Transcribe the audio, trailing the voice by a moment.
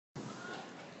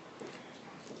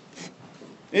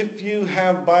If you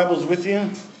have Bibles with you,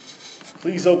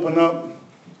 please open up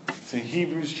to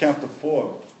Hebrews chapter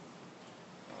 4.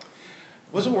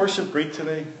 Wasn't worship great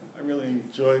today? I really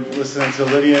enjoyed listening to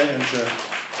Lydia and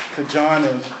to John.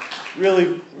 I was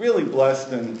really, really blessed,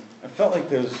 and I felt like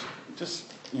there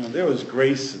was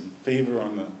grace and favor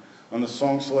on the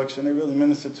song selection. They really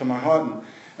ministered to my heart. And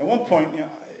at one point,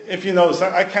 if you notice,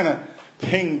 I kind of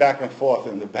ping back and forth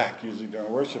in the back usually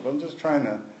during worship. I'm just trying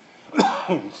to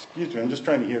I'm just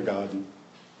trying to hear God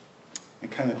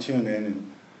and kind of tune in,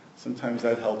 and sometimes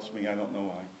that helps me. I don't know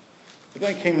why. But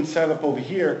then I came and sat up over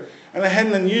here, and I had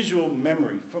an unusual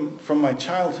memory from my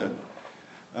childhood.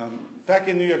 Back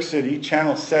in New York City,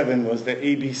 Channel 7 was the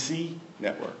ABC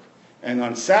network. And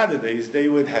on Saturdays, they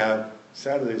would have,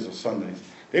 Saturdays or Sundays,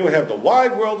 they would have the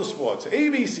Wide World of Sports,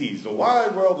 ABC's, the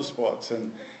Wide World of Sports.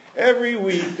 And every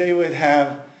week they would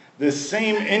have this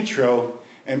same intro,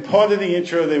 and part of the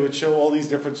intro they would show all these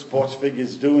different sports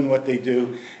figures doing what they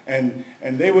do, and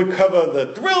they would cover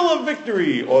the thrill of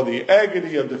victory or the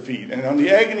agony of defeat. And on the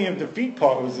agony of defeat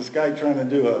part was this guy trying to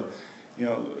do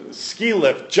a ski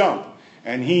lift jump,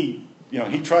 and he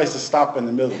tries to stop in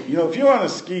the middle. If you're on a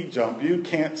ski jump, you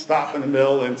can't stop in the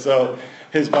middle, and so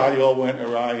his body all went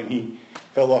awry and he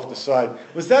fell off the side.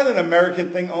 Was that an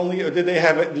American thing only, or did they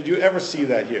have it? Did you ever see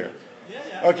that here?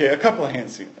 Yeah. Okay, a couple of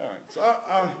hands seen. All right. So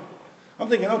I'm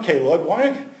thinking, okay, Lord,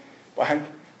 why I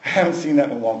haven't seen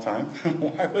that in a long time.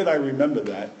 Why would I remember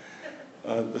that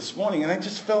this morning? And I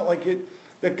just felt like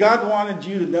that God wanted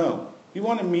you to know. He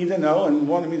wanted me to know and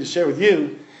wanted me to share with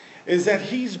you is that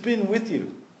He's been with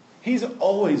you. He's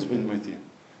always been with you.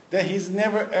 That He's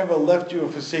never, ever left you or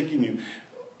forsaken you.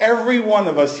 Every one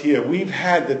of us here, we've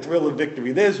had the thrill of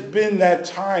victory. There's been that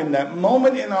time, that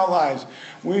moment in our lives,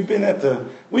 we've been at the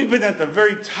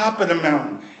very top of the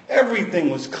mountain. Everything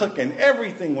was clicking,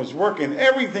 everything was working,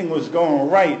 everything was going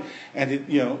right,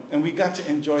 and we got to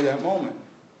enjoy that moment.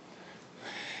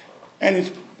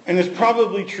 And it's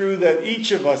probably true that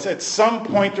each of us, at some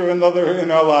point or another in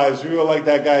our lives, we were like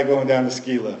that guy going down the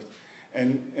ski lift.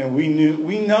 And we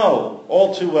know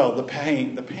all too well the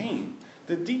pain,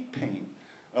 the deep pain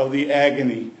of the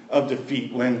agony of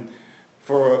defeat, when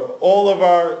for all of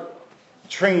our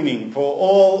training, for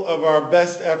all of our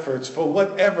best efforts, for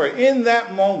whatever, in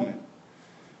that moment,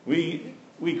 we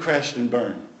crashed and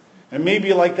burned. And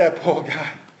maybe like that poor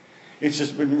guy, it's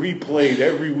just been replayed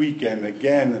every weekend,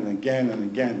 again and again and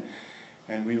again.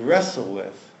 And we wrestle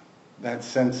with that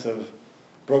sense of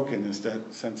brokenness,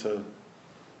 that sense of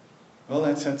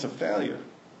failure.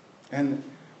 And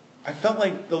I felt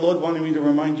like the Lord wanted me to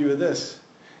remind you of this,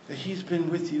 that He's been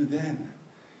with you then.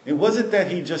 It wasn't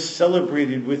that He just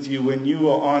celebrated with you when you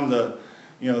were on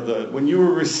when you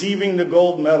were receiving the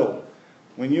gold medal,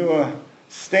 when you were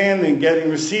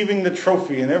receiving the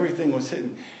trophy and everything was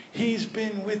hitting. He's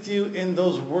been with you in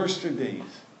those worst of days.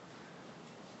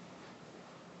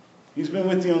 He's been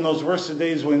with you in those worst of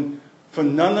days when, for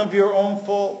none of your own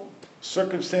fault,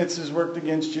 circumstances worked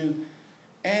against you,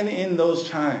 and in those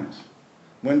times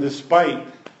when, despite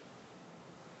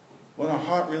what our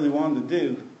heart really wanted to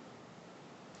do,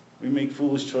 we make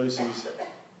foolish choices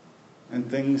and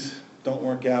things don't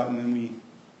work out, and then we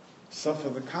suffer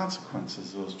the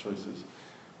consequences of those choices.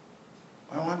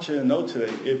 I want you to know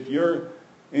today, if you're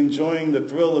enjoying the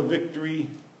thrill of victory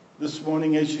this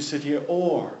morning as you sit here,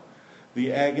 or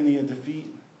the agony of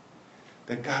defeat,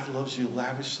 that God loves you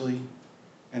lavishly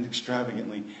and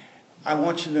extravagantly. I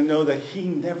want you to know that He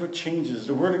never changes.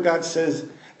 The Word of God says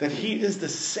that He is the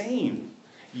same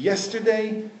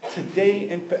yesterday, today,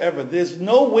 and forever. There's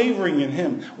no wavering in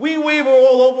Him. We waver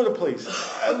all over the place.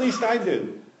 At least I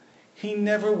do. He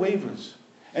never wavers.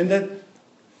 And that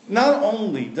not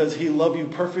only does He love you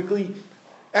perfectly,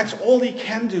 that's all He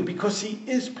can do, because He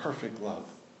is perfect love.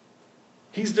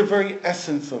 He's the very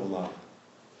essence of love.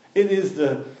 It is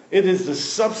the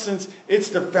substance, it's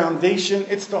the foundation,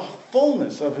 it's the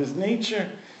fullness of His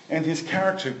nature and His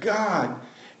character. God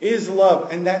is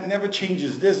love, and that never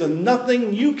changes. There's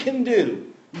nothing you can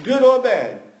do, good or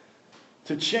bad,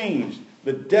 to change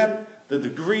the depth, the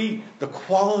degree, the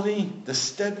quality, the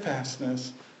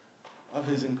steadfastness of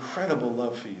His incredible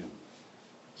love for you.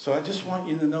 So I just want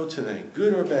you to know today,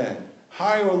 good or bad,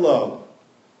 high or low,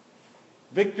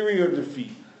 victory or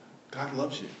defeat, God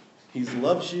loves you. He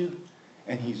loves you,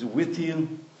 and He's with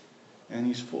you, and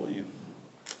He's for you.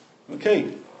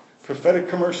 Okay, prophetic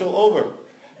commercial over.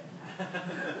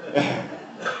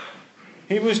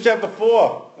 Hebrews chapter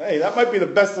 4. Hey, that might be the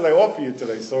best that I offer you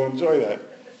today, so enjoy that.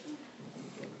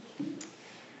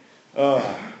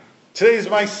 Today is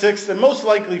my 6th and most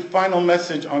likely final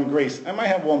message on grace. I might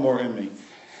have one more in me.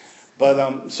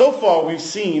 But so far we've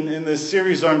seen in this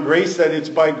series on grace that it's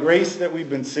by grace that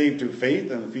we've been saved through faith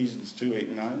in Ephesians 2, 8,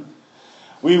 and 9.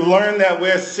 We've learned that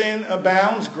where sin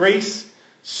abounds, grace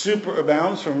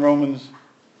superabounds from Romans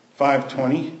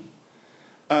 5:20.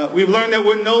 We've learned that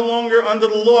we're no longer under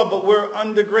the law, but we're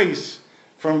under grace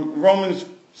from Romans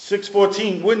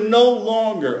 6:14. We're no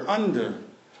longer under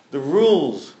the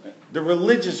rules, the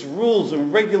religious rules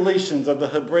and regulations of the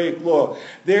Hebraic law.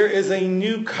 There is a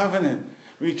new covenant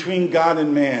between God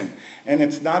and man. And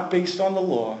it's not based on the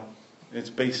law.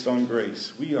 It's based on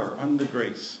grace. We are under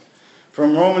grace.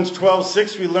 From Romans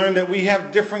 12:6, we learn that we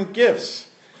have different gifts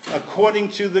according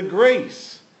to the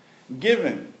grace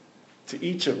given to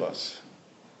each of us.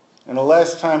 And the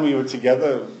last time we were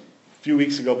together, a few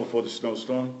weeks ago before the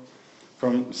snowstorm,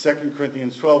 from 2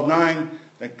 Corinthians 12:9,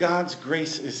 that God's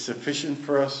grace is sufficient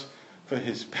for us, for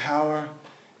his power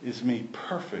is made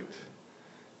perfect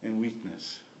in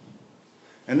weakness.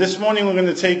 And this morning we're going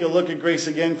to take a look at grace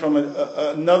again from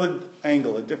another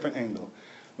angle, a different angle.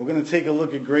 We're going to take a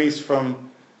look at grace from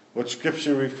what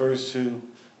Scripture refers to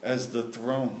as the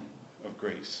throne of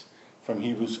grace, from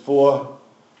Hebrews 4,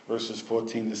 verses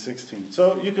 14 to 16.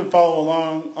 So you can follow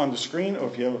along on the screen, or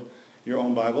if you have your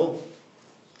own Bible,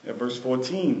 at verse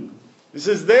 14. It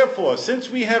says, "Therefore, since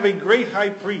we have a great high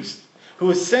priest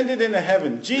who ascended into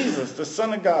heaven, Jesus, the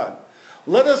Son of God,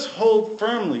 let us hold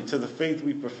firmly to the faith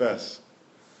we profess.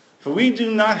 For we do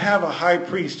not have a high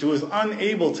priest who is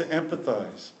unable to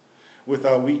empathize with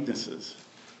our weaknesses.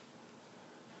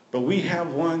 But we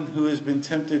have one who has been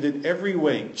tempted in every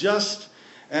way, just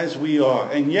as we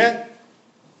are, and yet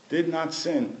did not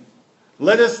sin.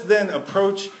 Let us then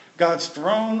approach God's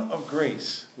throne of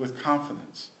grace with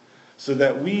confidence, so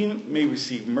that we may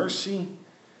receive mercy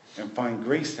and find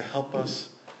grace to help us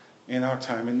in our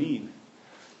time of need."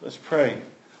 Let's pray.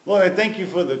 Lord, I thank you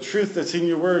for the truth that's in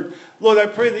your word. Lord, I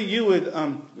pray that you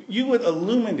would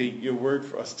illuminate your word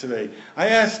for us today. I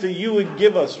ask that you would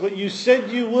give us what you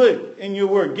said you would in your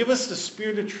word. Give us the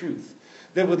spirit of truth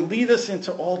that would lead us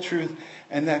into all truth,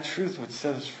 and that truth would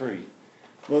set us free.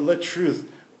 Lord, let truth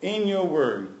in your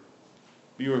word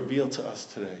be revealed to us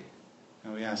today.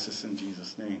 And we ask this in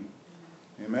Jesus' name.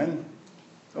 Amen.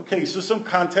 Okay, so some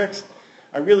context.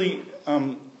 I really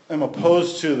am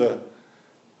opposed to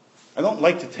I don't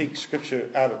like to take Scripture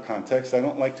out of context. I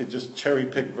don't like to just cherry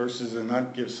pick verses and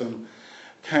not give some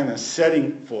kind of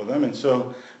setting for them. And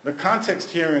so the context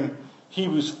here in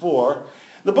Hebrews 4,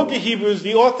 the book of Hebrews,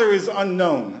 the author is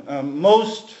unknown.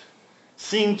 Most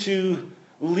seem to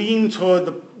lean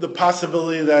toward the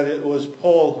possibility that it was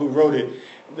Paul who wrote it.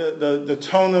 The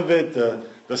tone of it,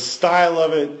 the style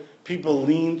of it, people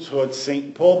lean towards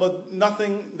St. Paul, but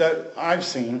nothing that I've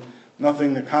seen,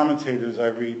 nothing the commentators I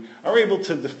read, are able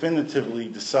to definitively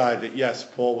decide that, yes,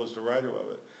 Paul was the writer of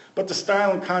it. But the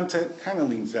style and content kind of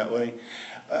leans that way.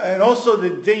 And also the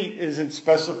date isn't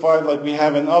specified like we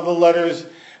have in other letters,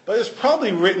 but it's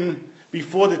probably written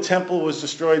before the temple was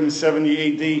destroyed in 70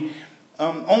 A.D.,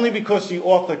 only because the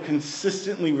author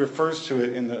consistently refers to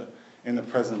it in the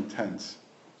present tense.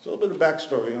 So a little bit of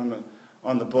backstory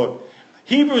on the book.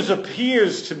 Hebrews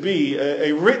appears to be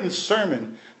a written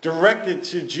sermon directed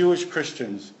to Jewish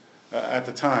Christians at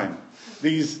the time.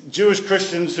 These Jewish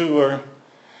Christians who were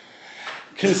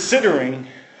considering,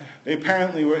 they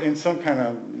apparently were in some kind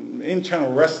of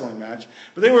internal wrestling match,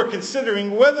 but they were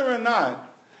considering whether or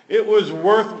not it was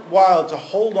worthwhile to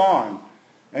hold on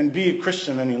and be a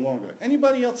Christian any longer.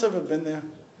 Anybody else ever been there?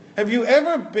 Have you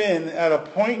ever been at a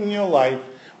point in your life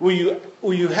where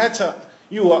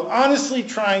you were honestly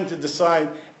trying to decide,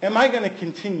 am I going to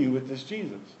continue with this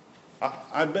Jesus?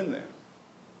 I've been there.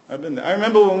 I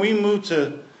remember when we moved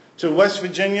to West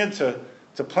Virginia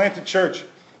to plant a church.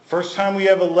 First time we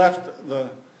ever left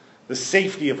the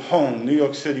safety of home. New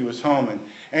York City was home.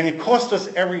 And it cost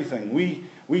us everything.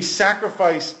 We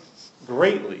sacrificed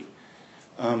greatly.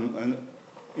 And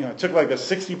I took like a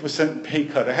 60% pay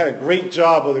cut. I had a great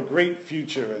job with a great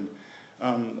future.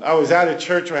 And I was at a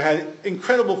church where I had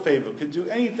incredible favor, could do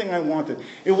anything I wanted.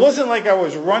 It wasn't like I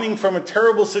was running from a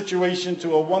terrible situation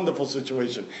to a wonderful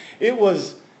situation. It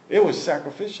was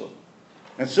sacrificial.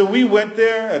 And so we went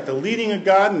there at the leading of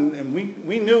God, and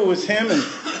we knew it was him, and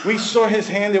we saw his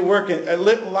hand at work at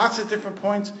lots of different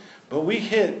points, but we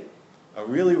hit a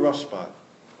really rough spot.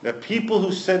 That people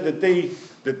who said that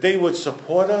they would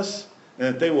support us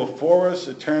and that they were for us,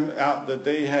 it turned out that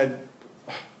they had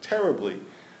terribly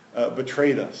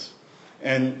betrayed us.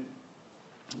 And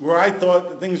where I thought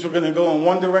that things were going to go in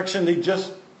one direction, it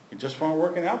just weren't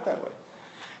working out that way.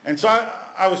 And so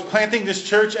I was planting this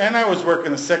church, and I was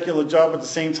working a secular job at the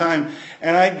same time.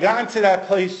 And I got to that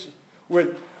place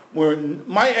where where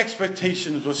my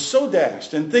expectations were so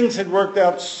dashed and things had worked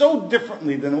out so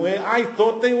differently than the way I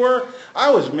thought they were,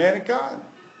 I was mad at God.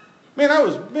 Man, I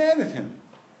was mad at him.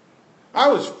 I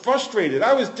was frustrated.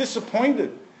 I was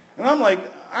disappointed. And I'm like,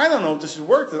 I don't know if this is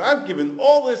worth it. I've given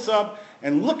all this up,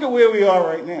 and look at where we are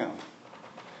right now.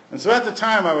 And so at the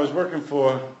time, I was working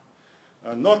for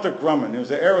Northrop Grumman. It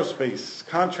was an aerospace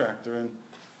contractor,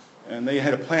 and they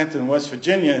had a plant in West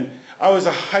Virginia. And I was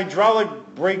a hydraulic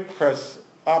brake press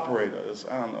operator. It was,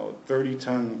 I don't know,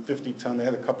 30-ton, 50-ton. They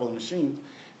had a couple of machines.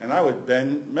 And I would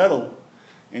bend metal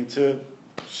into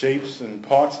shapes and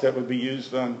parts that would be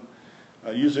used on,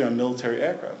 usually on military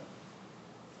aircraft.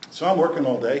 So I'm working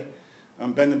all day.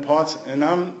 I'm bending parts, and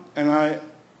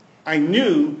I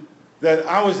knew that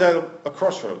I was at a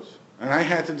crossroads, and I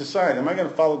had to decide, am I going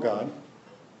to follow God,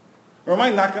 or am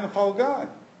I not going to follow God?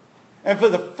 And for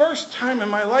the first time in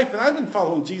my life, and I've been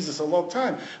following Jesus a long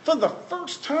time, for the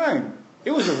first time,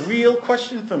 it was a real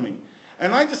question for me.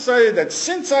 And I decided that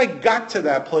since I got to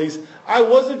that place, I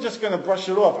wasn't just going to brush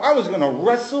it off. I was going to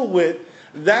wrestle with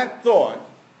that thought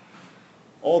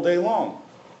all day long.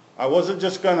 I wasn't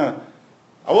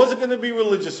going to be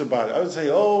religious about it. I would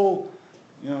say, oh,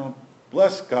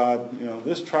 bless God,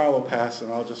 this trial will pass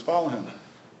and I'll just follow him.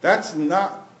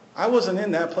 I wasn't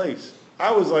in that place.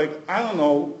 I was like, I don't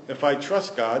know if I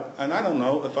trust God, and I don't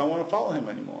know if I want to follow him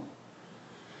anymore.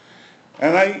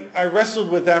 And I wrestled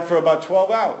with that for about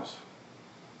 12 hours.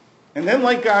 And then,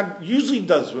 like God usually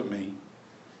does with me,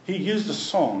 he used a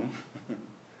song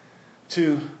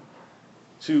to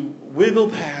wiggle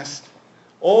past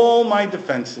all my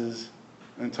defenses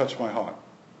and touch my heart.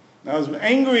 Now, as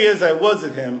angry as I was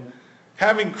at him,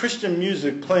 having Christian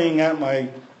music playing at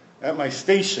my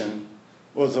station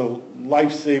was a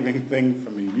life-saving thing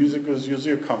for me. Music was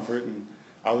usually a comfort, and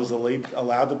I was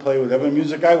allowed to play whatever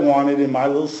music I wanted in my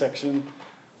little section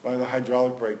by the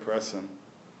hydraulic brake press. And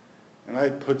I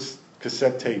put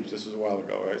cassette tapes. This was a while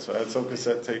ago, right? So I had some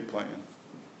cassette tape playing.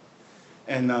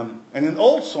 And an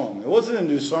old song. It wasn't a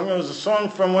new song. It was a song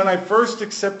from when I first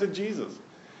accepted Jesus.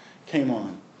 Came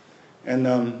on.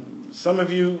 And some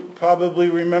of you probably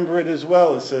remember it as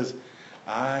well. It says,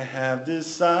 I have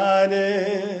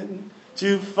decided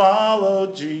to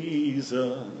follow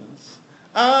Jesus.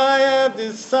 I have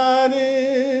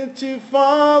decided to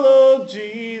follow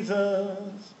Jesus.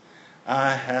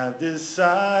 I have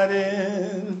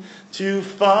decided to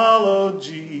follow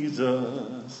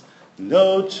Jesus.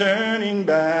 No turning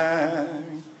back,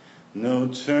 no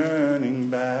turning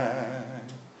back.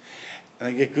 And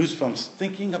I get goosebumps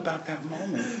thinking about that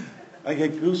moment. I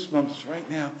get goosebumps right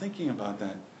now thinking about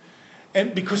that.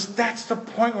 And because that's the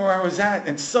point where I was at,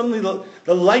 and suddenly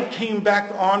the light came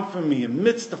back on for me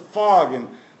amidst the fog and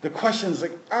the questions,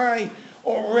 like, I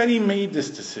already made this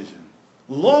decision.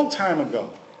 Long time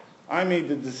ago, I made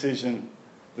the decision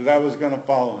that I was going to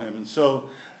follow him. And so,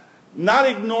 not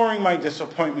ignoring my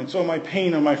disappointments or my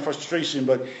pain or my frustration,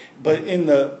 but in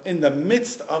the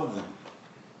midst of them,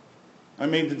 I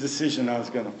made the decision I was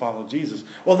going to follow Jesus.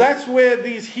 Well, that's where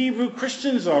these Hebrew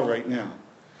Christians are right now.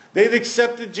 They'd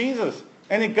accepted Jesus,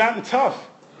 and it gotten tough.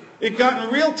 It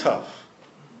gotten real tough.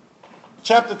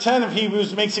 Chapter 10 of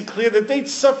Hebrews makes it clear that they'd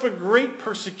suffered great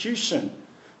persecution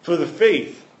for the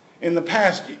faith in the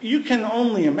past. You can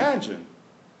only imagine,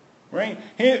 right?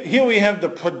 Here we have the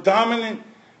predominant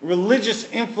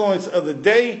religious influence of the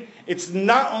day. It's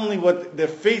not only what their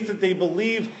faith that they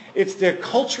believe, it's their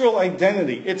cultural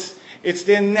identity. It's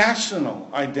their national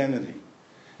identity.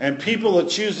 And people are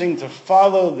choosing to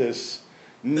follow this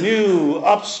new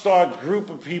upstart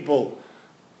group of people.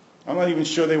 I'm not even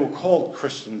sure they were called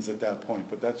Christians at that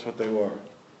point, but that's what they were.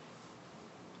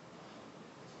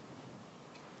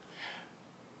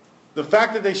 The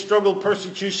fact that they struggled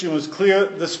persecution was clear.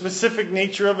 The specific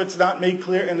nature of it's not made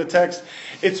clear in the text.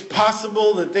 It's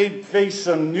possible that they'd face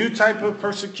some new type of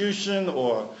persecution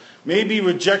or maybe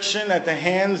rejection at the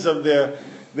hands of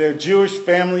their Jewish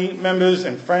family members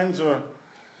and friends, or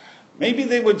maybe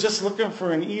they were just looking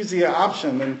for an easier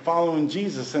option than following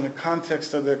Jesus in the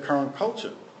context of their current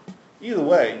culture. Either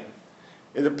way,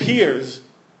 it appears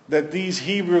that these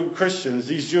Hebrew Christians,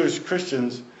 these Jewish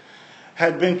Christians,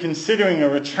 had been considering a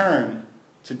return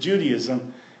to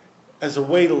Judaism as a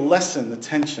way to lessen the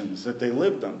tensions that they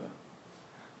lived under.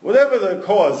 Whatever the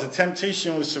cause, the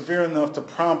temptation was severe enough to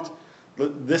prompt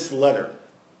this letter.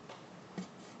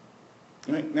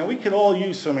 Right? Now, we could all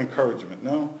use some encouragement,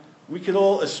 no? We could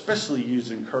all especially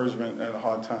use encouragement at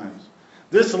hard times.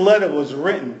 This letter was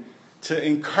written to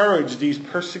encourage these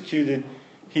persecuted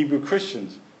Hebrew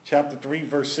Christians. Chapter 3,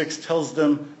 verse 6 tells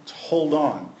them to hold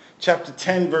on. Chapter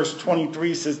 10, verse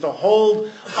 23 says to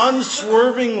hold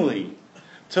unswervingly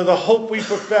to the hope we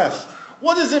profess.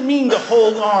 What does it mean to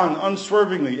hold on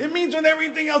unswervingly? It means when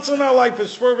everything else in our life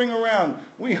is swerving around,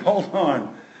 we hold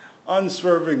on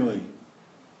unswervingly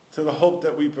to the hope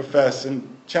that we profess. In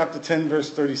chapter 10,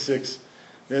 verse 36,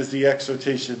 there's the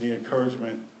exhortation, the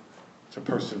encouragement to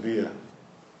persevere.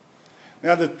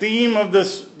 Now, the theme of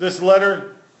this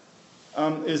letter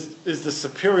is the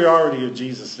superiority of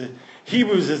Jesus.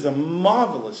 Hebrews is a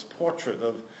marvelous portrait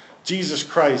of Jesus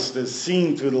Christ as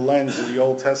seen through the lens of the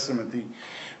Old Testament.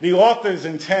 The author's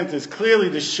intent is clearly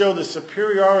to show the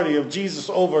superiority of Jesus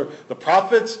over the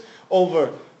prophets,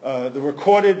 over the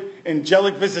recorded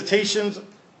angelic visitations,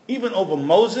 even over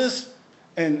Moses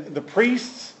and the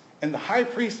priests and the high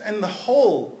priest and the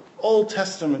whole Old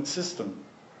Testament system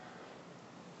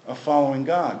of following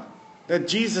God. That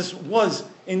Jesus was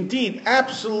indeed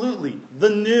absolutely the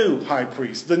new high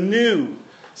priest, the new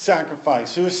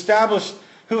sacrifice, who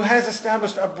has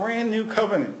established a brand new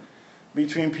covenant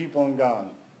between people and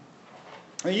God.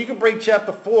 And you can break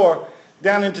chapter 4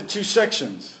 down into two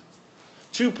sections,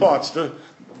 two parts. The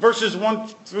verses 1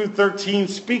 through 13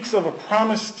 speaks of a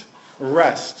promised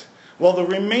rest, while the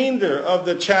remainder of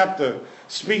the chapter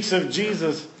speaks of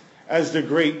Jesus as the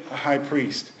great high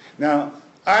priest. Now,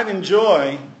 I'd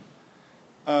enjoy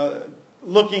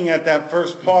looking at that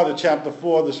first part of chapter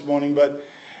 4 this morning, but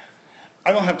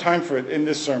I don't have time for it in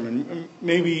this sermon.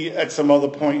 Maybe at some other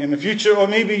point in the future, or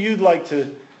maybe you'd like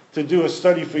to do a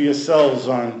study for yourselves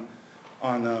on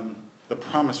the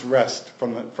promised rest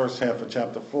from the first half of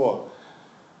chapter 4.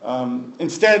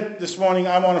 Instead, this morning,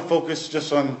 I want to focus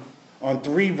just on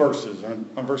three verses,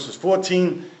 on verses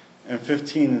 14 and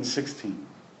 15 and 16.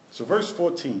 So verse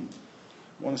 14,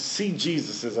 I want to see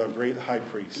Jesus as our great high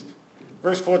priest.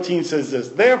 Verse 14 says this,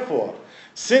 "Therefore,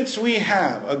 since we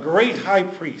have a great high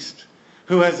priest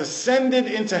who has ascended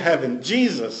into heaven,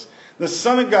 Jesus, the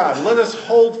Son of God, let us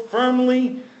hold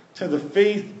firmly to the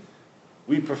faith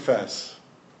we profess."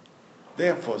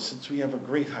 Therefore, since we have a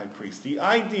great high priest, the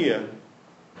idea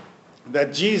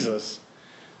that Jesus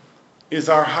is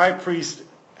our high priest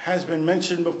has been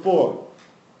mentioned before,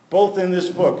 both in this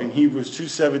book, in Hebrews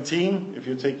 2:17, if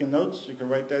you're taking notes, you can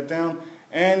write that down,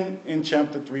 and in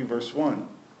chapter 3, verse 1.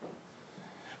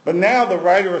 But now the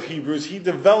writer of Hebrews, he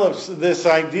develops this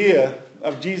idea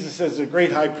of Jesus as a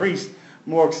great high priest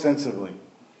more extensively.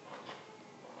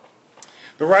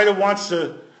 The writer wants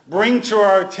to bring to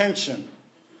our attention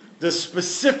the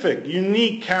specific,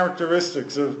 unique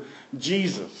characteristics of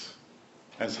Jesus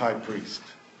as high priest.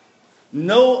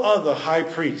 No other high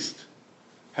priest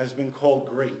has been called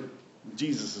great.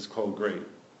 Jesus is called great.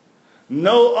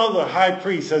 No other high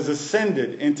priest has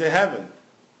ascended into heaven.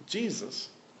 Jesus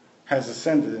has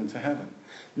ascended into heaven.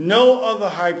 No other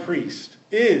high priest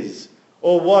is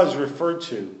or was referred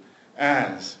to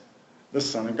as the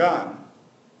Son of God.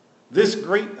 This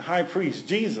great high priest,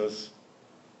 Jesus,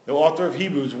 the author of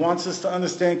Hebrews, wants us to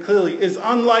understand clearly, is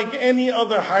unlike any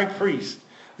other high priest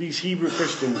these Hebrew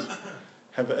Christians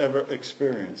have ever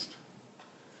experienced.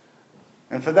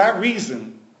 And for that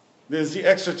reason, there's the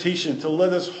exhortation to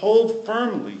let us hold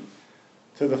firmly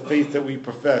to the faith that we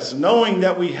profess, knowing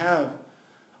that we have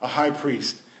a high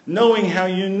priest, knowing how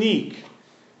unique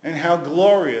and how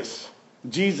glorious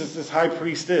Jesus as high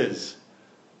priest is.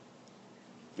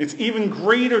 It's even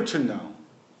greater to know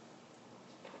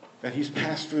that he's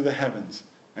passed through the heavens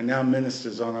and now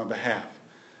ministers on our behalf,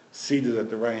 seated at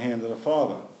the right hand of the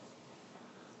Father.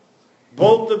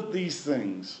 Both of these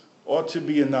things ought to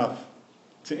be enough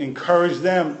to encourage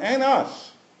them and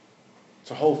us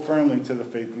to hold firmly to the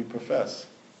faith we profess.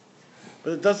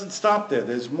 But it doesn't stop there.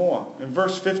 There's more. In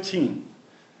verse 15,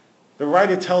 the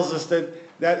writer tells us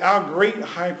that our great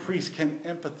high priest can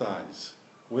empathize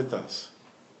with us.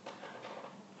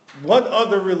 What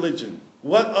other religion,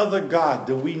 what other God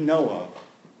do we know of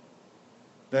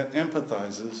that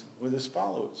empathizes with his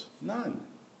followers? None.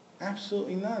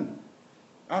 Absolutely none.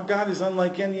 Our God is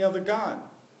unlike any other God.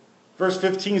 Verse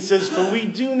 15 says, "For we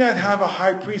do not have a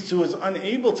high priest who is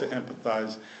unable to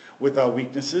empathize with our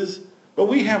weaknesses, but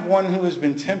we have one who has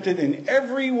been tempted in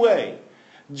every way,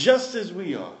 just as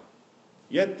we are,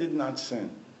 yet did not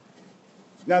sin."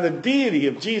 Now the deity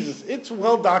of Jesus, it's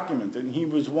well documented in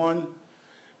Hebrews 1,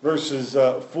 verses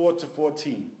 4 to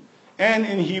 14. And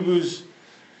in Hebrews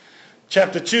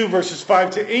chapter 2, verses 5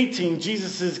 to 18,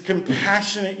 Jesus'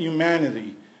 compassionate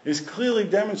humanity is clearly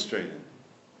demonstrated.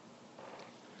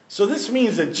 So this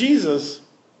means that Jesus,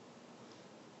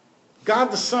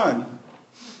 God the Son,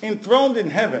 enthroned in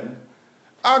heaven,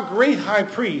 our great high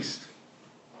priest,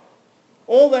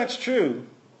 all that's true,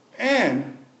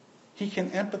 and he can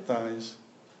empathize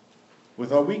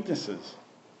with our weaknesses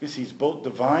because he's both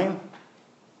divine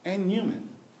and human.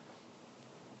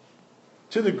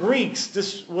 To the Greeks,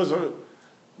 this would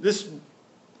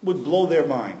blow their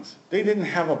minds. They didn't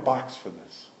have a box for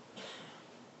this.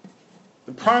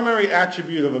 The primary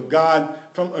attribute of a God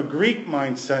from a Greek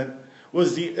mindset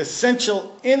was the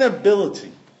essential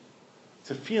inability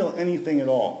to feel anything at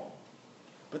all.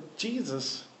 But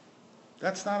Jesus,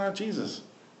 that's not our Jesus.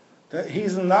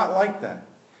 He's not like that.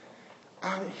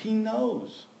 He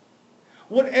knows.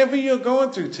 Whatever you're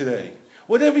going through today,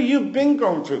 whatever you've been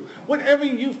going through, whatever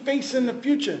you face in the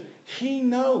future, He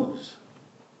knows.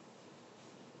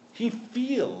 He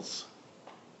feels.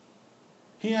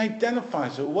 He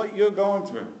identifies with what you're going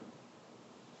through.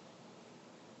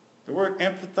 The word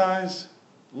empathize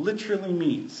literally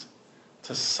means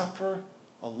to suffer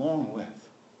along with,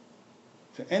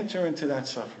 to enter into that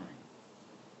suffering.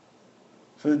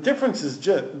 So the difference is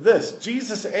just this.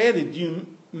 Jesus added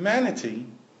humanity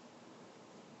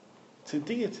to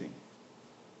deity.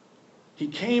 He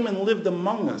came and lived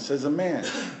among us as a man.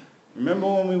 Remember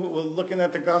when we were looking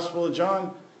at the Gospel of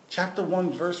John, chapter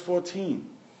 1, verse 14.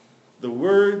 The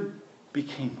Word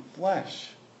became flesh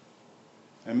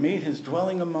and made His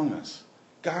dwelling among us.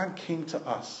 God came to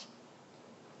us.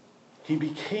 He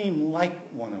became like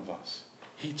one of us.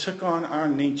 He took on our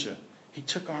nature. He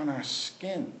took on our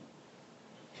skin.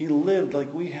 He lived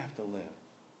like we have to live.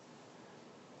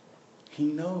 He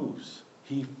knows.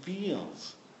 He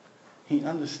feels. He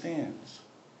understands.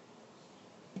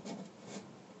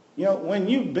 You know, when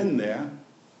you've been there,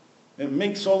 it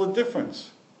makes all the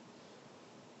difference.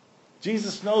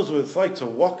 Jesus knows what it's like to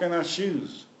walk in our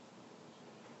shoes.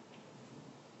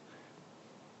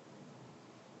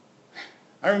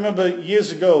 I remember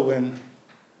years ago when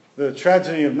the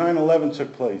tragedy of 9/11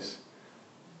 took place.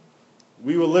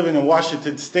 We were living in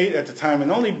Washington State at the time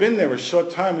and only been there a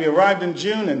short time. We arrived in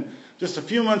June, and just a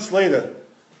few months later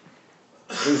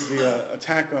was the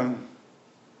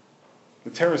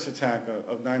terrorist attack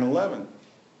of 9/11.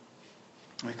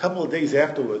 A couple of days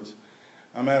afterwards,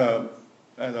 I'm at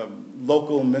a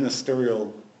local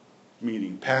ministerial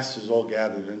meeting. Pastors all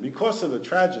gathered, and because of the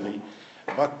tragedy,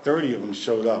 about 30 of them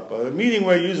showed up. A meeting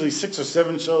where usually 6 or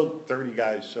 7 showed, 30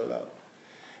 guys showed up.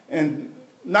 And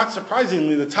not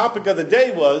surprisingly, the topic of the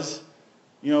day was,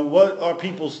 what are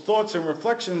people's thoughts and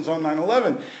reflections on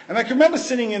 9/11? And I can remember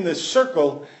sitting in this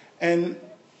circle, and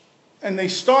they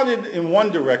started in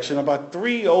one direction, about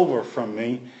 3 over from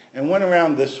me, and went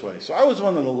around this way. So I was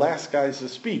one of the last guys to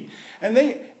speak. And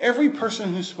every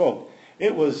person who spoke,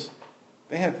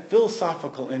 they had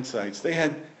philosophical insights, they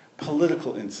had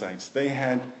political insights, they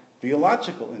had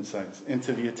theological insights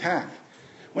into the attack.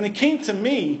 When it came to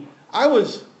me, I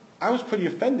was pretty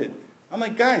offended. I'm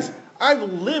like, guys, I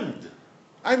lived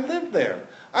there.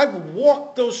 I've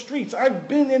walked those streets. I've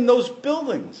been in those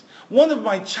buildings. One of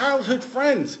my childhood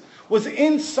friends was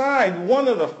inside one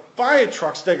of the fire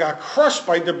trucks that got crushed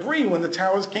by debris when the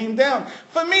towers came down.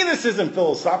 For me, this isn't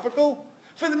philosophical.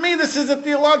 For me, this isn't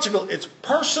theological. It's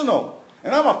personal.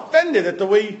 And I'm offended at the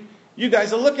way you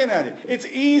guys are looking at it. It's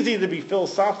easy to be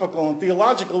philosophical and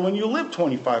theological when you live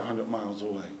 2,500 miles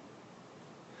away.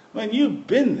 When you've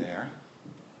been there,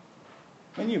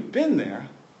 it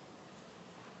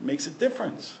makes a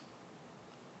difference.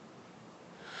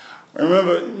 I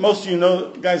remember, most of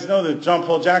you guys know that John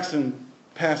Paul Jackson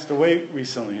passed away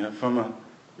recently from a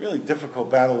really difficult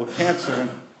battle with cancer. And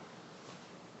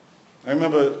I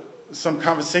remember some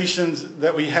conversations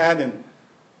that we had and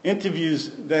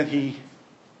interviews that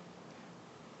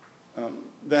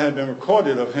that had been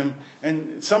recorded of him.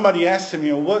 And somebody asked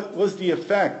him, what was the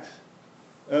effect?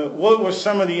 What were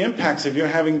some of the impacts of your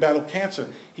having battled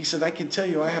cancer? He said, I can tell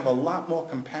you I have a lot more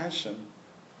compassion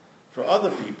for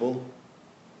other people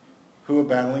who are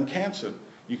battling cancer.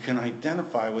 You can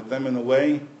identify with them in a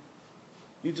way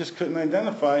you just couldn't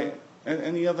identify at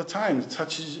any other time. It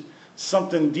touches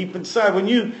something deep inside. When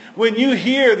you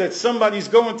hear that somebody's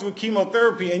going through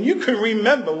chemotherapy and you can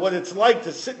remember what it's like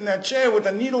to sit in that chair with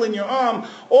a needle in your arm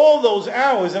all those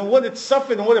hours and what it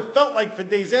suffered and what it felt like for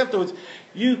days afterwards,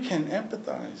 you can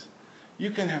empathize.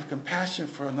 You can have compassion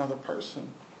for another person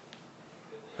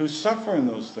who's suffering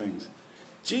those things.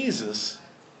 Jesus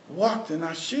walked in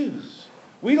our shoes.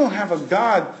 We don't have a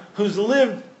God who's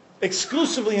lived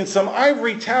exclusively in some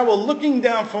ivory tower looking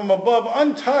down from above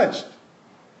untouched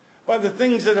by the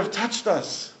things that have touched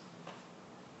us.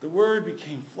 The Word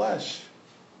became flesh,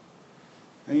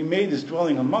 and He made His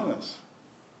dwelling among us.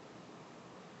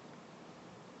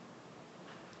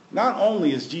 Not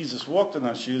only has Jesus walked in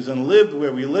our shoes and lived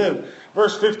where we live,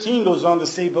 verse 15 goes on to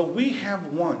say, but we have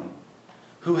one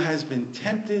who has been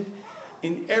tempted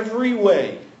in every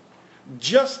way,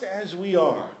 just as we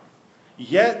are,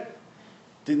 yet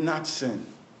did not sin.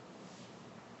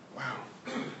 Wow.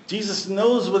 Jesus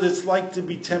knows what it's like to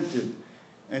be tempted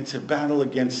and to battle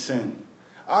against sin.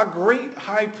 Our great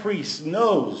high priest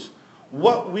knows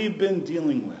what we've been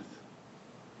dealing with.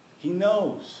 He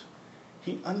knows.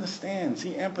 He understands.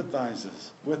 He empathizes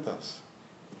with us.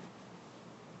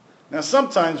 Now,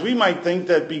 sometimes we might think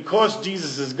that because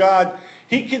Jesus is God,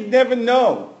 he could never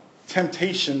know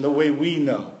temptation the way we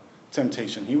know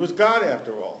temptation. He was God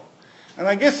after all. And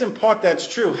I guess in part that's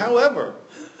true. However,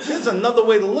 there's another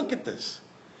way to look at this.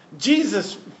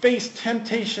 Jesus faced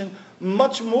temptation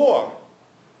much more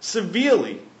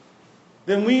severely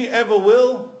than we ever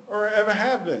will or ever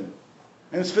have been.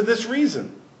 And it's for this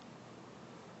reason.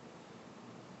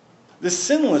 The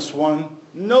sinless one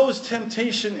knows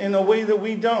temptation in a way that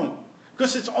we don't.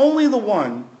 Because it's only the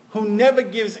one who never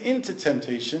gives into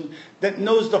temptation that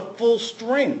knows the full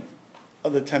strength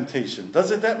of the temptation.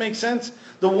 Doesn't that make sense?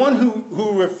 The one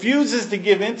who refuses to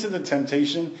give into the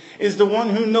temptation is the one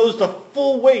who knows the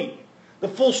full weight, the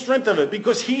full strength of it,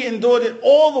 because he endured it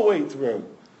all the way through.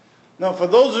 Now, for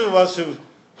those of us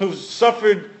who've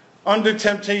suffered under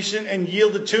temptation and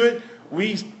yielded to it,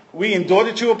 we endured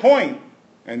it to a point,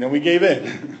 and then we gave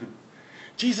in.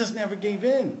 Jesus never gave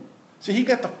in. So he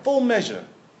got the full measure,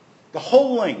 the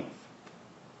whole length.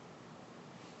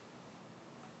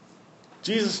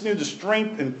 Jesus knew the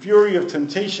strength and fury of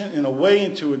temptation in a way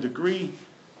and to a degree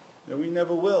that we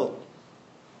never will.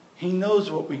 He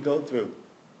knows what we go through.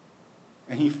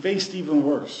 And he faced even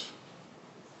worse.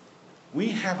 We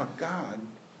have a God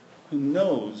who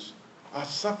knows our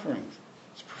sufferings.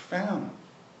 It's profound.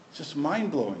 It's just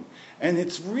mind-blowing. And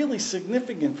it's really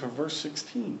significant for verse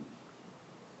 16.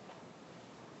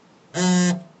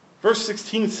 Verse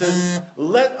 16 says,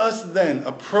 "Let us then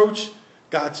approach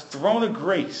God's throne of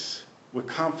grace with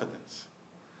confidence,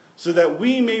 so that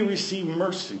we may receive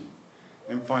mercy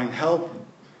and find help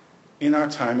in our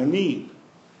time of need."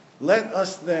 Let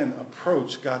us then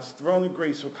approach God's throne of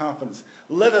grace with confidence.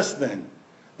 Let us then.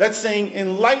 That's saying,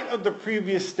 in light of the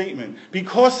previous statement,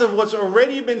 because of what's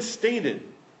already been stated,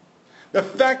 the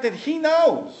fact that he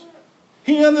knows,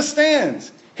 he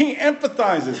understands, he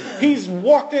empathizes, he's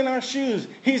walked in our shoes,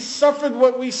 he's suffered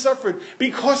what we suffered.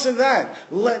 Because of that,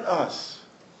 let us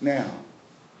now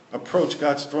approach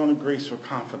God's throne of grace with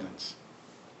confidence.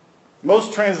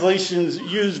 Most translations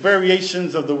use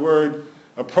variations of the word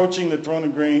approaching the throne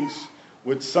of grace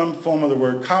with some form of the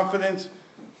word confidence.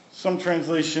 Some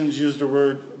translations use the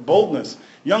word boldness.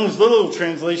 Young's Little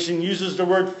Translation uses the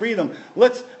word freedom.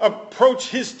 Let's approach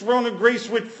his throne of grace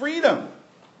with freedom.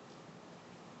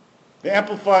 The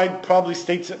Amplified probably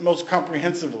states it most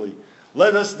comprehensively.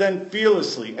 Let us then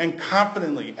fearlessly and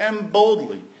confidently and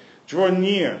boldly draw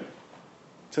near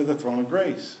to the throne of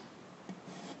grace.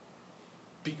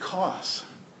 Because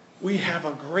we have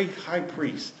a great high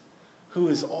priest who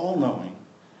is all-knowing,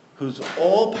 who's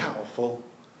all-powerful,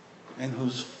 and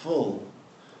who's full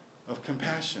of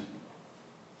compassion.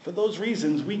 For those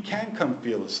reasons, we can come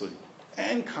fearlessly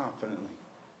and confidently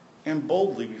and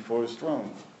boldly before his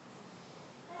throne.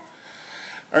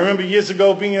 I remember years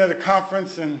ago being at a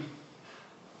conference and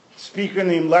a speaker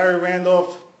named Larry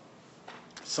Randolph,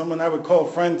 someone I would call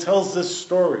a friend, tells this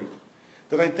story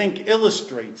that I think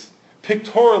illustrates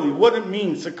pictorially what it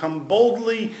means to come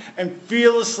boldly and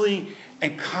fearlessly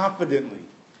and confidently.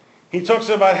 He talks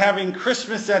about having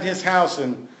Christmas at his house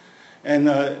and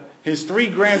his three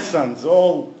grandsons,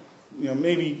 all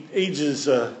maybe ages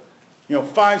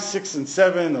 5, 6, and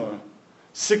 7, or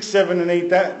 6, 7, and 8,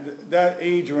 that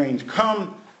age range,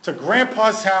 come to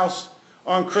Grandpa's house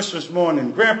on Christmas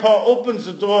morning. Grandpa opens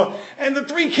the door, and the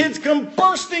three kids come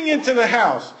bursting into the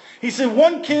house. He said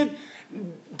one kid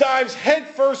dives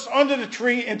headfirst under the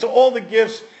tree into all the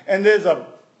gifts, and there's a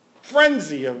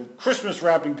frenzy of Christmas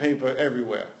wrapping paper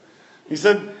everywhere. He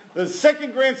said the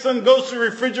second grandson goes to the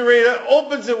refrigerator,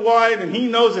 opens it wide, and he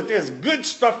knows that there's good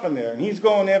stuff in there, and he's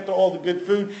going after all the good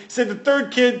food. He said the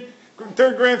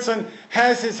third grandson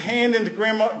has his hand into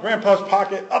Grandpa's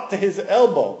pocket up to his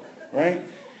elbow, right?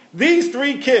 These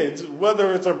three kids,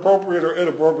 whether it's appropriate or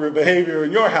inappropriate behavior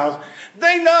in your house,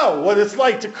 they know what it's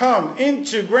like to come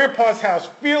into Grandpa's house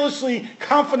fearlessly,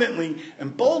 confidently,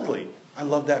 and boldly. I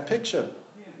love that picture.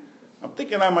 I'm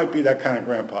thinking I might be that kind of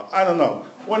grandpa. I don't know.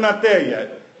 We're not there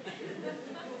yet.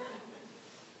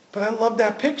 But I love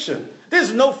that picture.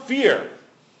 There's no fear.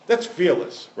 That's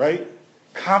fearless, right?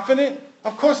 Confident?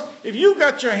 Of course, if you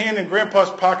got your hand in Grandpa's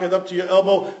pocket up to your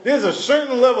elbow, there's a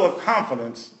certain level of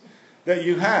confidence that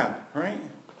you have, right?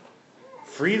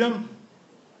 Freedom,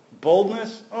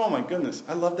 boldness. Oh my goodness,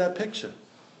 I love that picture.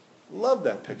 Love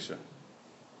that picture.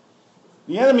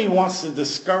 The enemy wants to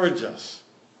discourage us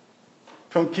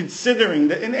from considering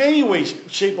that in any way,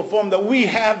 shape, or form that we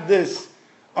have this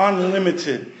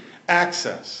unlimited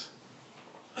access.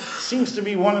 Seems to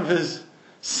be one of his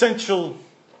central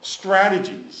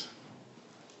strategies.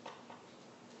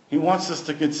 He wants us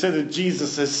to consider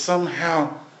Jesus as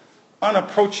somehow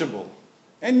unapproachable,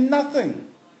 and nothing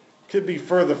could be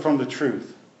further from the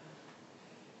truth.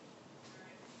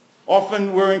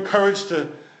 Often we're encouraged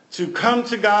to come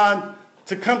to God,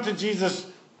 to come to Jesus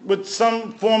with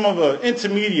some form of an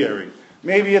intermediary.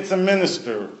 Maybe it's a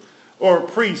minister or a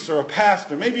priest or a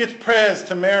pastor. Maybe it's prayers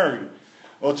to Mary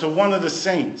or to one of the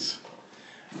saints.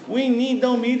 We need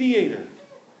no mediator.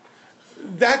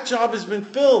 That job has been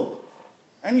filled,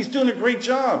 and he's doing a great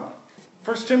job.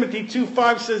 1 Timothy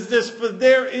 2:5 says this, "For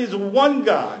there is one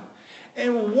God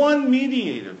and one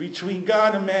mediator between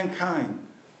God and mankind,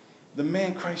 the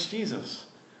man Christ Jesus."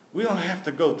 We don't have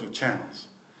to go through channels.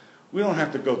 We don't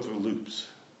have to go through loops.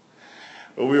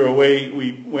 When we were away,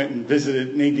 we went and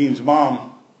visited Nadine's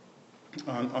mom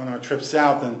on our trip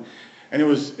south, and it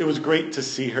was great to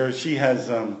see her. She has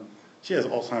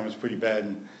Alzheimer's pretty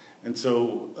bad, and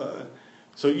so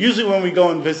usually when we go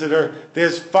and visit her,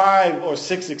 there's 5 or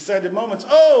 6 excited moments.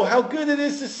 Oh, how good it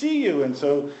is to see you! And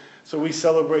so we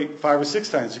celebrate 5 or 6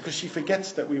 times because she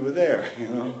forgets that we were there, you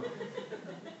know.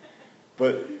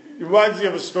 But it reminds me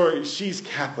of a story. She's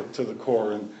Catholic to the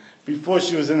core, and before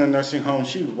she was in a nursing home,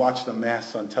 she would watch the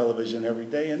Mass on television every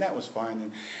day, and that was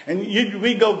fine. And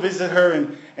we go visit her,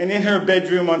 and in her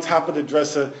bedroom on top of the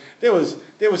dresser, there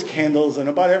was candles and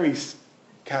about every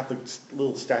Catholic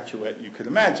little statuette you could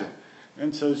imagine.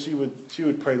 And so she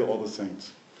would pray to all the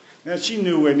saints. Now, she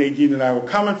knew where Nadine and I were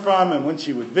coming from, and when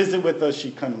she would visit with us,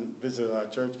 she'd come and visit our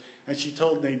church. And she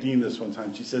told Nadine this one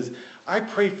time. She says, "I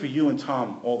pray for you and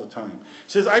Tom all the time."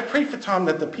 She says, "I pray for Tom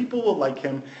that the people will like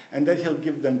him and that he'll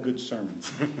give them good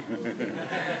sermons."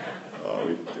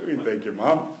 Oh, we thank you,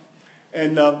 Mom.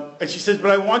 And she says, "But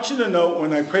I want you to know,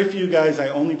 when I pray for you guys, I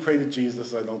only pray to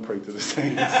Jesus. I don't pray to the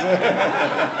saints."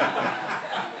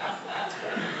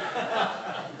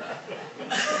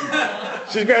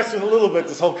 She's grasping a little bit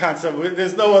this whole concept.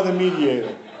 There's no other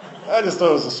mediator. I just thought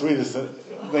it was the sweetest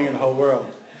thing in the whole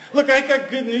world. Look, I got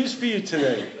good news for you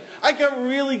today. I got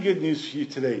really good news for you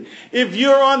today. If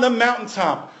you're on the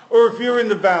mountaintop or if you're in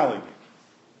the valley,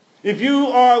 if you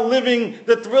are living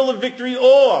the thrill of victory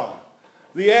or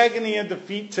the agony of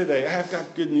defeat today, I have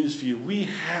got good news for you.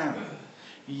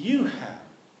 You have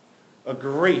a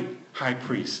great high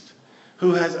priest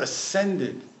who has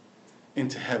ascended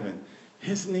into heaven.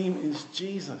 His name is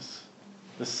Jesus,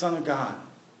 the Son of God,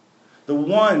 the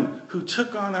one who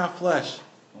took on our flesh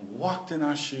and walked in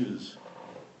our shoes,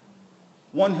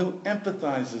 one who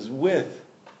empathizes with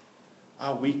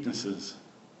our weaknesses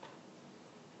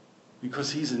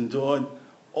because he's endured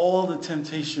all the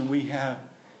temptation we have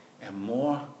and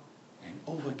more and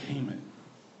overcame it.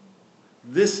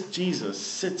 This Jesus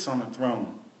sits on a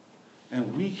throne,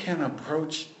 and we can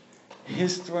approach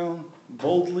his throne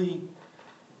boldly,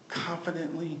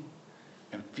 confidently,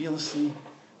 and fearlessly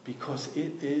because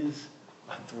it is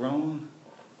a throne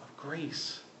of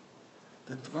grace.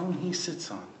 The throne he sits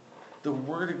on, the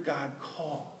Word of God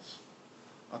calls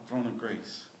a throne of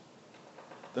grace.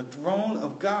 The throne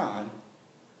of God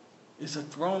is a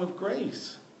throne of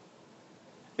grace.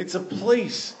 It's a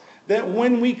place that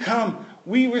when we come,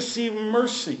 we receive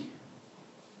mercy.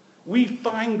 We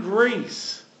find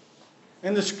grace.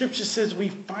 And the scripture says we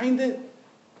find it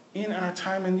in our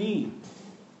time of need.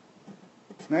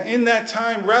 Now, in that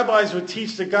time, rabbis would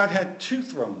teach that God had 2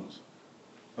 thrones,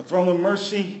 a throne of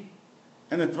mercy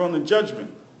and a throne of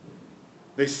judgment.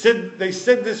 They said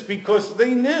this because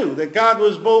they knew that God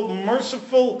was both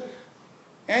merciful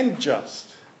and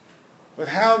just. But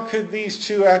how could these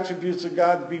 2 attributes of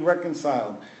God be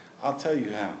reconciled? I'll tell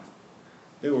you how.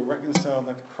 They were reconciled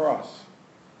at the cross.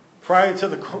 Prior to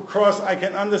the cross, I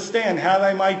can understand how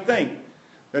they might think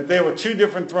that there were 2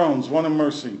 different thrones, one of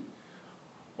mercy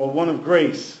or one of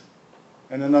grace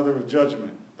and another of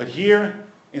judgment. But here,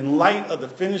 in light of the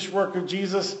finished work of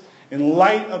Jesus, in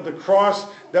light of the cross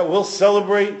that we'll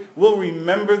celebrate, we'll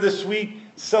remember this week,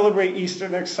 celebrate Easter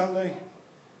next Sunday,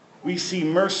 we see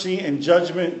mercy and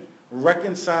judgment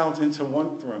reconciled into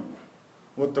one throne.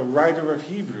 What the writer of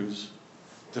Hebrews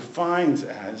defines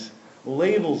as,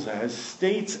 labels as,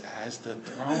 states as the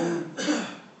throne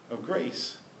of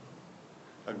grace.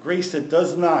 A grace that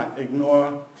does not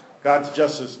ignore God's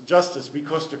justice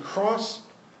because the cross,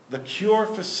 the cure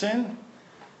for sin,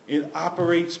 it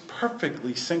operates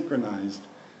perfectly synchronized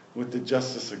with the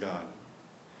justice of God.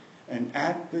 And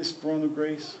at this throne of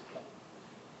grace,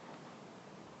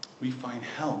 we find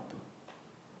help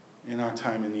in our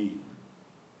time of need.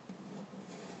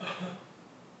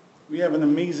 We have an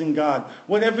amazing God.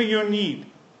 Whatever your need,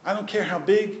 I don't care how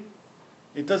big.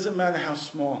 It doesn't matter how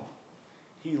small.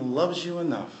 He loves you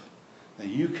enough that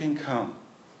you can come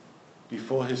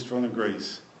before his throne of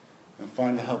grace and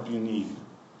find the help you need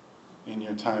in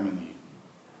your time of need.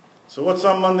 So what's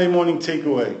our Monday morning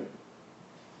takeaway?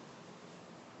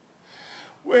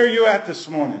 Where are you at this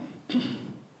morning?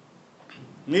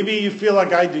 Maybe you feel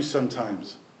like I do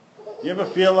sometimes. You ever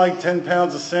feel like 10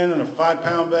 pounds of sin in a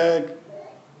 5-pound bag?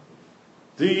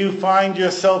 Do you find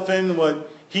yourself in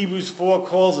what Hebrews 4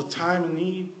 calls a time of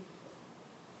need?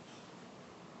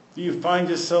 Do you find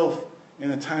yourself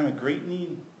in a time of great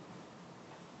need?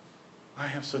 I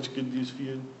have such good news for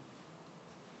you.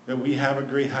 That we have a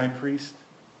great high priest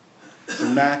to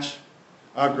match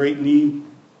our great need.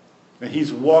 That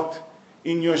he's walked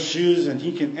in your shoes and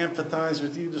he can empathize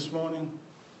with you this morning.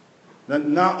 That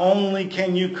not only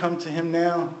can you come to him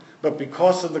now, but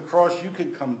because of the cross you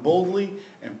could come boldly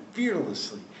and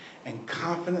fearlessly and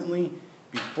confidently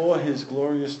before his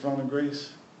glorious throne of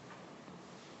grace.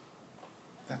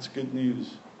 That's good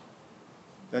news.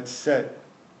 That's set.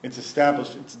 It's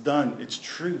established. It's done. It's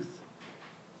truth.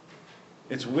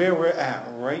 It's where we're at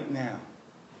right now.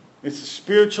 It's a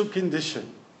spiritual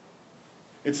condition.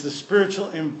 It's the spiritual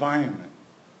environment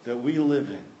that we live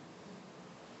in.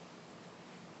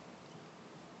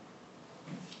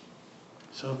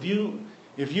 So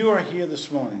if you are here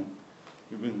this morning,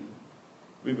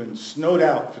 we've been snowed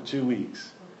out for 2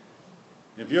 weeks.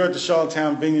 If you're at the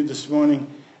Charlottetown Vineyard this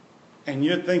morning and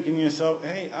you're thinking to yourself,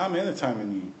 hey, I'm in a time of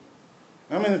need.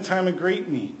 I'm in a time of great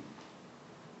need.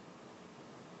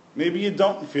 Maybe you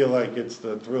don't feel like it's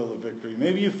the thrill of victory.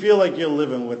 Maybe you feel like you're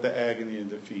living with the agony of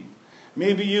defeat.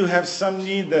 Maybe you have some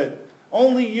need that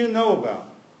only you know about.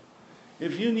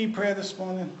 If you need prayer this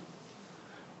morning,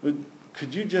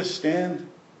 could you just stand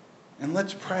and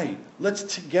let's pray. Let's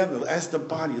together, as the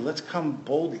body, let's come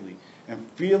boldly and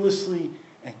fearlessly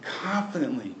and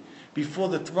confidently before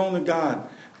the throne of God,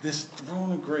 this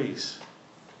throne of grace,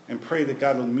 and pray that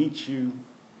God will meet you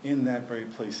in that very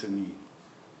place of need.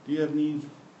 Do you have need?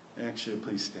 Actually,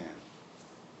 please stand.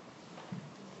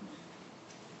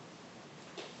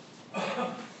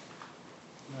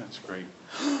 That's great.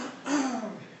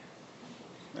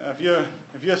 Now, if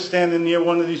you're standing near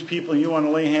one of these people and you want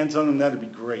to lay hands on them, that'd be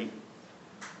great.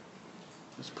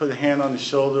 Just put a hand on the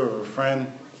shoulder of a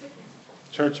friend,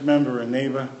 church member, or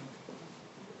neighbor.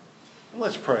 And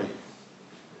let's pray.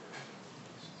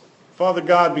 Father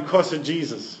God, because of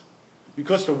Jesus,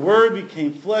 because the Word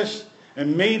became flesh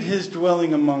and made his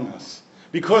dwelling among us,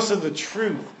 because of the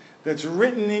truth that's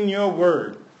written in your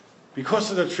Word, because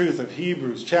of the truth of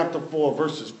Hebrews chapter 4,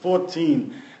 verses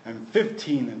 14 and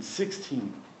 15 and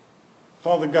 16.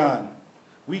 Father God,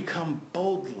 we come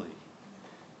boldly,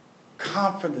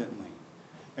 confidently,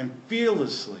 and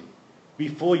fearlessly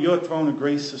before your throne of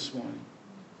grace this morning.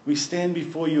 We stand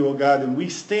before you, O God, and we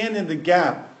stand in the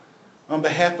gap on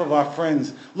behalf of our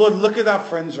friends. Lord, look at our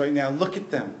friends right now. Look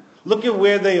at them. Look at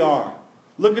where they are.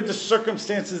 Look at the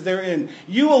circumstances they're in.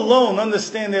 You alone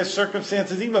understand their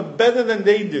circumstances even better than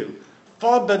they do.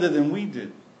 Far better than we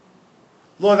did.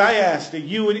 Lord, I ask that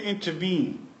you would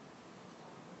intervene.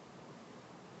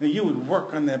 That you would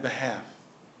work on their behalf.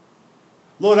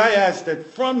 Lord, I ask that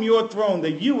from your throne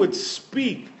that you would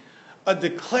speak a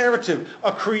declarative,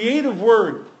 a creative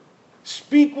word.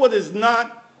 Speak what is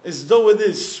not as though it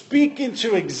is. Speak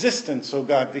into existence, oh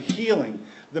God, the healing,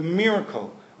 the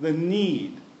miracle, the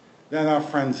need that our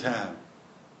friends have.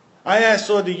 I ask,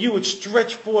 Lord, that you would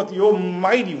stretch forth your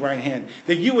mighty right hand,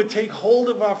 that you would take hold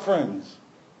of our friends,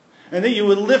 and that you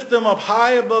would lift them up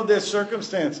high above their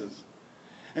circumstances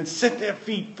and set their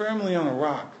feet firmly on a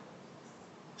rock.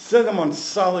 Set them on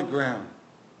solid ground.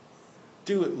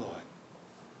 Do it, Lord.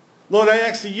 Lord, I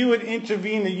ask that you would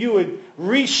intervene, that you would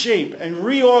reshape and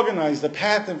reorganize the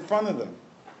path in front of them.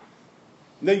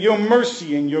 That your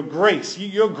mercy and your grace,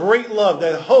 your great love,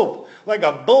 that hope, like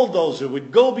a bulldozer,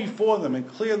 would go before them and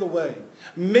clear the way.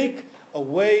 Make a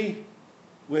way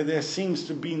where there seems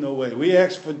to be no way. We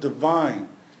ask for divine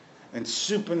and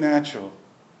supernatural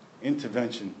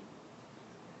intervention.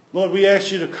 Lord, we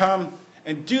ask you to come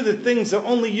and do the things that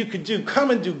only you could do.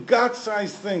 Come and do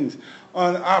God-sized things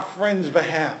on our friends'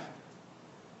 behalf.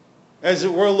 As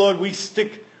it were, Lord, we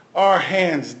stick our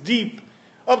hands deep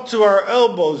up to our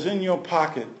elbows in your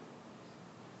pocket.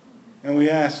 And we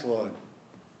ask, Lord,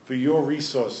 for your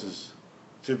resources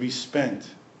to be spent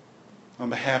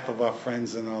on behalf of our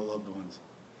friends and our loved ones.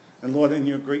 And Lord, in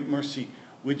your great mercy,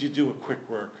 would you do a quick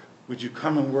work? Would you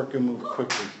come and work and move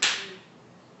quickly?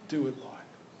 Do it, Lord.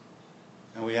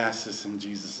 And we ask this in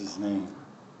Jesus' name.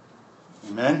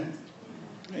 Amen?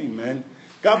 Amen.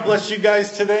 God bless you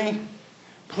guys today.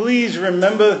 Please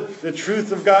remember the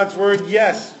truth of God's word.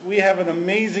 Yes, we have an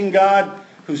amazing God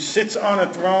who sits on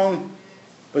a throne,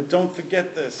 but don't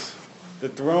forget this. The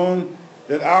throne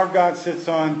that our God sits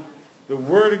on, the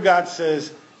word of God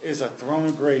says, is a throne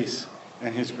of grace,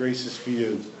 and his grace is for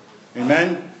you.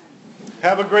 Amen?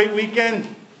 Have a great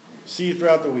weekend. See you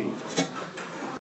throughout the week.